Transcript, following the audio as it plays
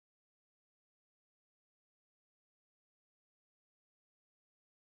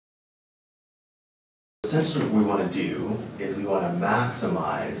essentially what we want to do is we want to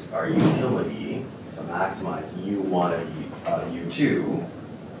maximize our utility, so maximize U1 and U2,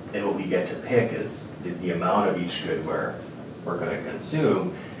 and what we get to pick is the amount of each good we're going to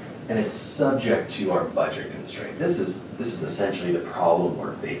consume, and it's subject to our budget constraint. This is essentially the problem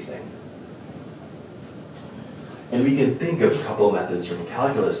we're facing. And we can think of a couple of methods from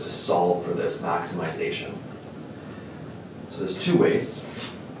calculus to solve for this maximization. So there's two ways.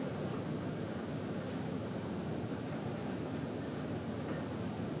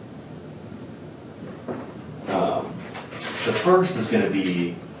 The first is going to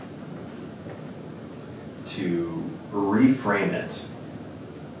be to reframe it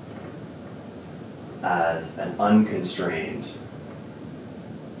as an unconstrained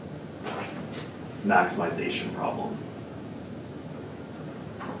maximization problem.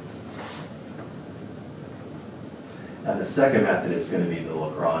 And the second method is going to be the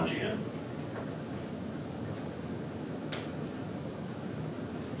Lagrangian.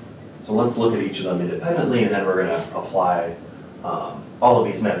 So let's look at each of them independently, and then we're going to apply all of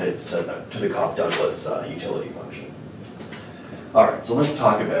these methods to the Cobb-Douglas utility function. All right, so let's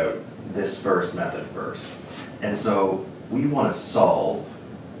talk about this first method first. And so we want to solve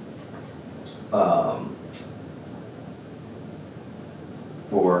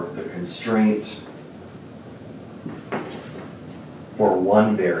for the constraint for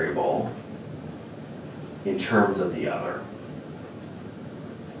one variable in terms of the other.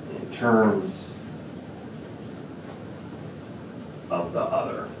 In terms of the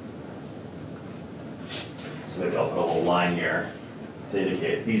other. So maybe I'll put a little line here to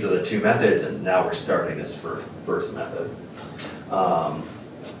indicate these are the two methods, and now we're starting this first method. And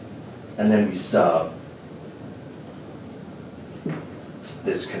then we sub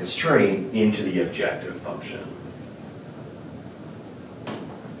this constraint into the objective function.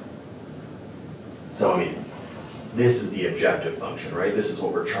 So I mean, this is the objective function, right? This is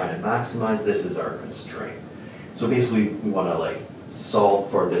what we're trying to maximize. This is our constraint. So basically, we want to like solve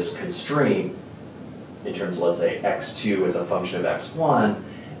for this constraint in terms of, let's say, x2 as a function of x1,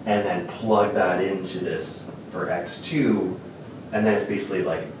 and then plug that into this for x2, and then it's basically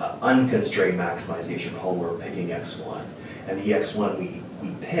like an unconstrained maximization problem where we're picking x1. And the x1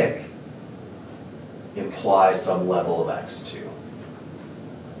 we pick implies some level of x2.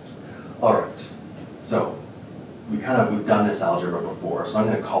 All right, so we've done this algebra before, so I'm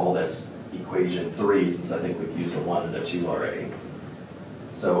going to call this equation 3 since I think we've used a 1 and a 2 already.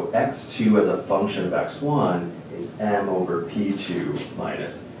 So x2 as a function of x1 is m over p2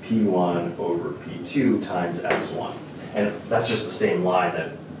 minus p1 over p2 times x1. And that's just the same line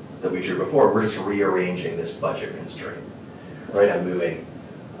that we drew before. We're just rearranging this budget constraint. Right, I'm moving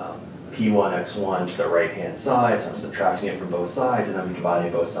p1 x1 to the right-hand side, so I'm subtracting it from both sides, and I'm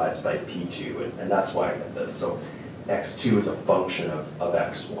dividing both sides by p2, and that's why I get this. So x2 is a function of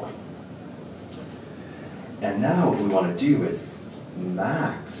x1. And now what we want to do is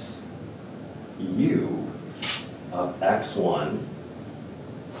max u of x1,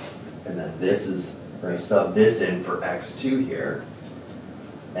 and then this is, we're going to sub this in for x2 here,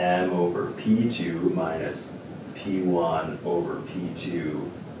 m over p2 minus p1 over p2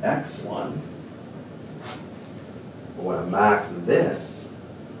 x1. We want to max this,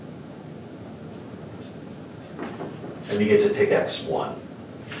 and we get to pick x1.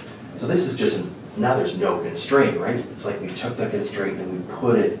 So this is just, now there's no constraint, right? It's like we took the constraint and we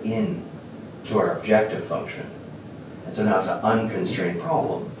put it in to our objective function. And so now it's an unconstrained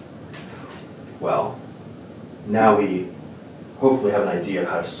problem. Well, now we hopefully have an idea of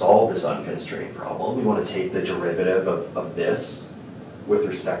how to solve this unconstrained problem. We want to take the derivative of this with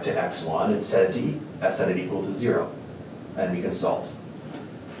respect to x1 and set it equal to 0, and we can solve.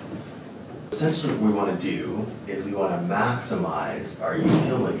 Essentially what we want to do is we want to maximize our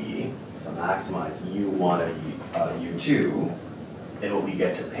utility, so maximize U1 and U2, and what we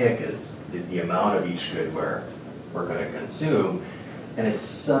get to pick is the amount of each good we're going to consume, and it's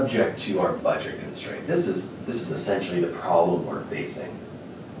subject to our budget constraint. This is essentially the problem we're facing.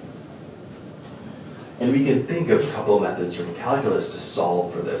 And we can think of a couple of methods from calculus to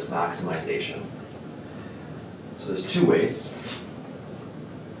solve for this maximization. So there's two ways.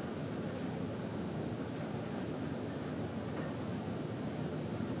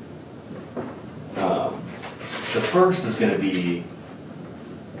 The first is going to be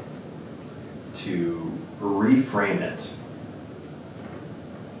to reframe it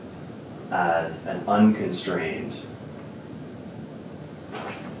as an unconstrained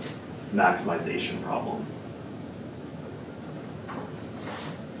maximization problem.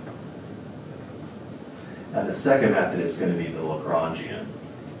 And the second method is going to be the Lagrangian.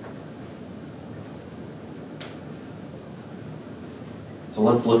 So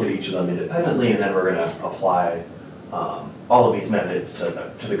let's look at each of them independently, and then we're going to apply all of these methods to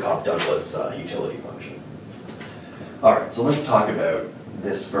the Cobb-Douglas utility function. All right, so let's talk about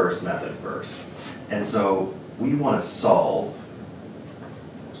this first method first. And so we want to solve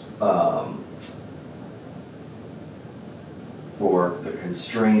for the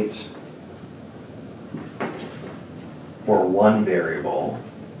constraint for one variable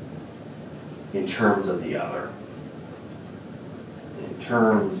in terms of the other. In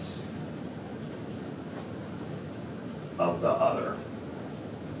terms of the other.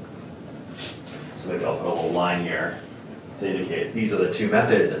 So maybe I'll put a little line here to indicate these are the two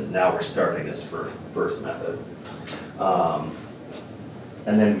methods, and now we're starting this first method.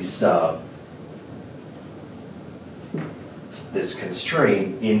 And then we sub this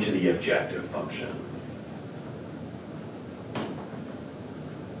constraint into the objective function.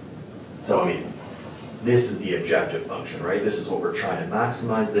 So I mean, this is the objective function, right? This is what we're trying to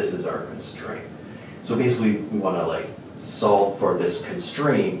maximize. This is our constraint. So basically, we want to like solve for this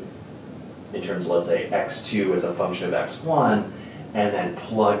constraint in terms of, let's say, x2 as a function of x1, and then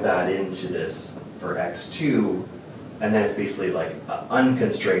plug that into this for x2, and then it's basically like an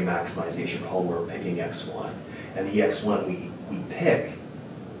unconstrained maximization problem where we're picking x1. And the x1 we pick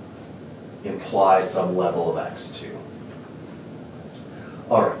implies some level of x2.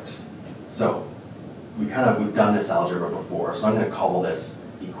 All right, so we've done this algebra before, so I'm going to call this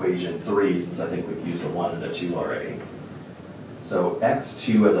equation 3 since I think we've used a 1 and a 2 already. So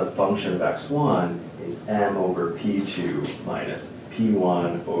x2 as a function of x1 is m over p2 minus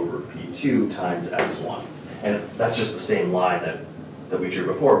p1 over p2 times x1. And that's just the same line that we drew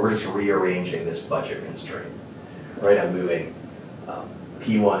before. We're just rearranging this budget constraint. Right, I'm moving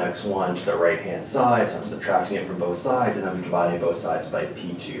p1, x1 to the right-hand side, so I'm subtracting it from both sides, and I'm dividing both sides by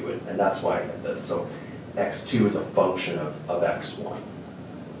p2, and that's why I get this. So x2 is a function of x1.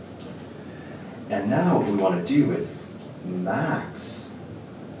 And now what we want to do is max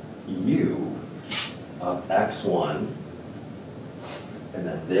u of x1, and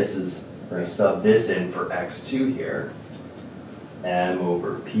then this is, we're going to sub this in for x2 here, m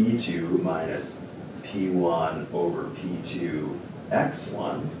over p2 minus p1 over p2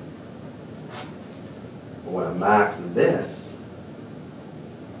 x1. We want to max this,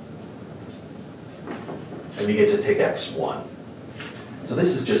 and we get to pick x1. So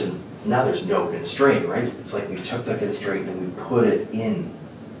this is just, now there's no constraint, right? It's like we took the constraint and we put it in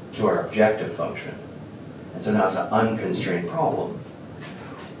to our objective function. And so now it's an unconstrained problem.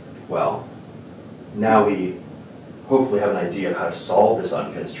 Well, now we hopefully have an idea of how to solve this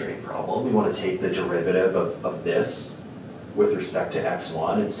unconstrained problem. We want to take the derivative of this with respect to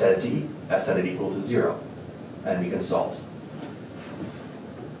x1 and set it equal to 0. And we can solve.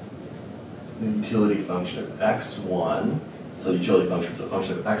 The utility function of x1, so the utility function is a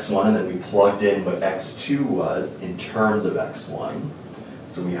function of x1, and then we plugged in what x2 was in terms of x1.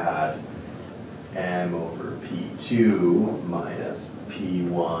 So we had m over p2 minus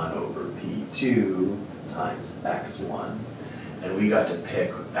p1 over p2 times x1, and we got to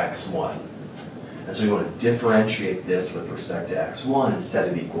pick x1. And so we want to differentiate this with respect to x1 and set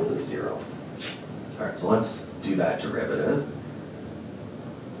it equal to 0. All right, so let's do that derivative.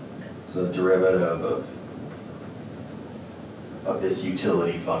 So the derivative of this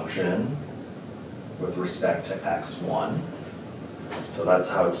utility function with respect to x1. So that's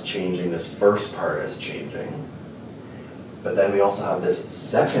how it's changing. This first part is changing. But then we also have this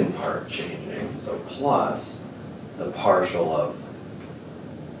second part changing. So plus the partial of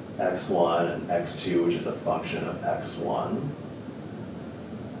x1 and x2, which is a function of x1,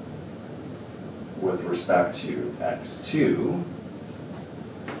 with respect to x2,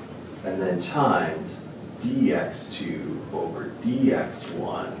 and then times dx2 over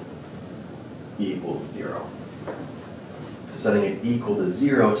dx1 equals 0. So setting it equal to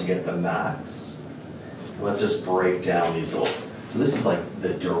 0 to get the max. Let's just break down these little, so this is like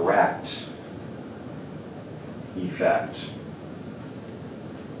the direct effect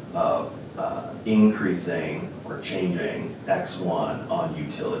of increasing or changing x1 on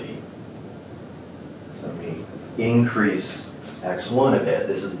utility. So we increase x1 a bit,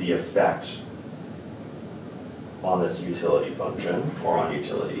 this is the effect on this utility function, or on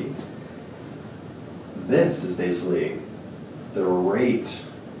utility. This is basically the rate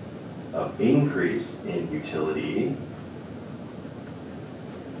of increase in utility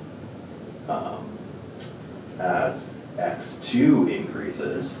as x2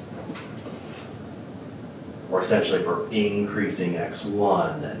 increases, or essentially for increasing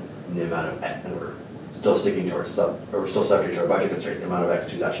x1, then the amount of, and we're still sticking to we're still subject to our budget constraint, the amount of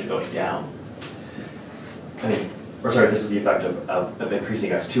x2 is actually going down. I mean, or sorry, this is the effect of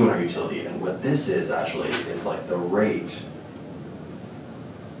increasing x2 in our utility. And what this is actually is like the rate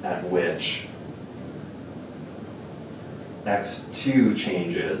at which x2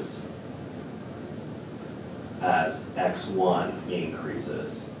 changes as x1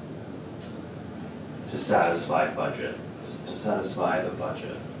 increases to satisfy budget, to satisfy the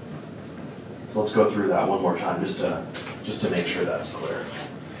budget. So let's go through that one more time just to make sure that's clear.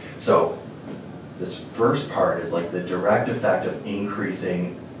 So this first part is like the direct effect of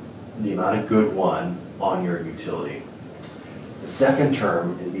increasing the amount of good one on your utility. The second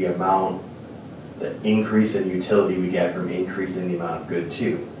term is the amount, the increase in utility we get from increasing the amount of good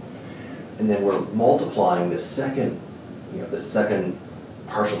two. And then we're multiplying the second, the second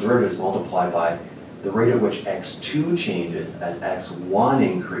partial derivative is multiplied by the rate at which x2 changes as x1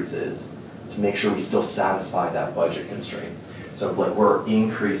 increases to make sure we still satisfy that budget constraint. So if like we're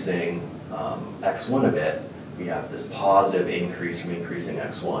increasing x1 a bit, we have this positive increase from increasing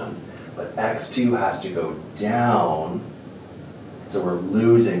x1, but x2 has to go down, so we're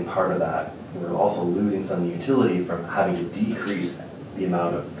losing part of that. We're also losing some utility from having to decrease the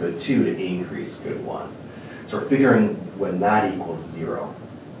amount of good 2 to increase good 1. So we're figuring when that equals 0.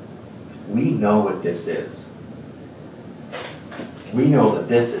 We know what this is. We know that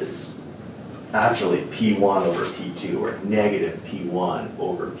this is actually P1 over P2, or negative P1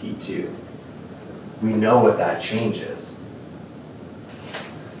 over P2. We know what that change is.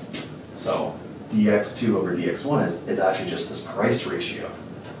 So dx2 over dx1 is actually just this price ratio.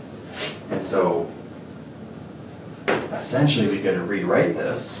 And so essentially we can rewrite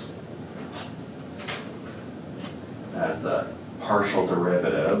this as the partial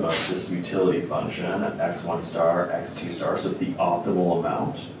derivative of this utility function at x1 star, x2 star, so it's the optimal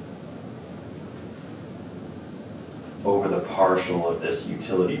amount, over the partial of this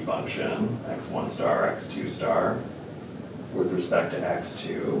utility function, x1 star, x2 star, with respect to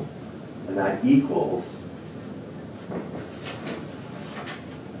x2, and that equals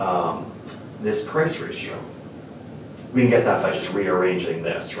this price ratio. We can get that by just rearranging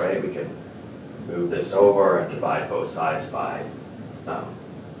this, right? We can move this over and divide both sides by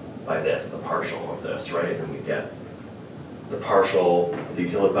this, the partial of this, right? And we get the partial of the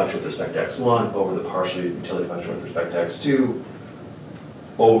utility function with respect to x1 over the partial of the utility function with respect to x2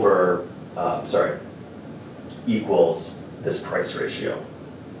 over, equals this price ratio.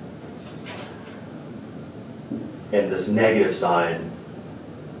 And this negative sign,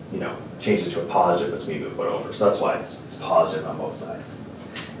 changes to a positive as we move it over. So that's why it's positive on both sides.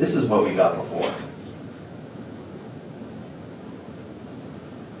 This is what we got before.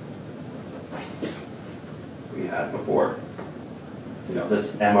 We had before,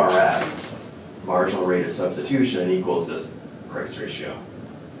 this MRS, marginal rate of substitution, equals this price ratio.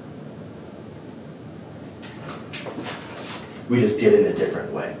 We just did it in a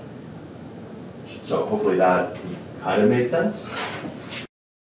different way. So hopefully that kind of made sense.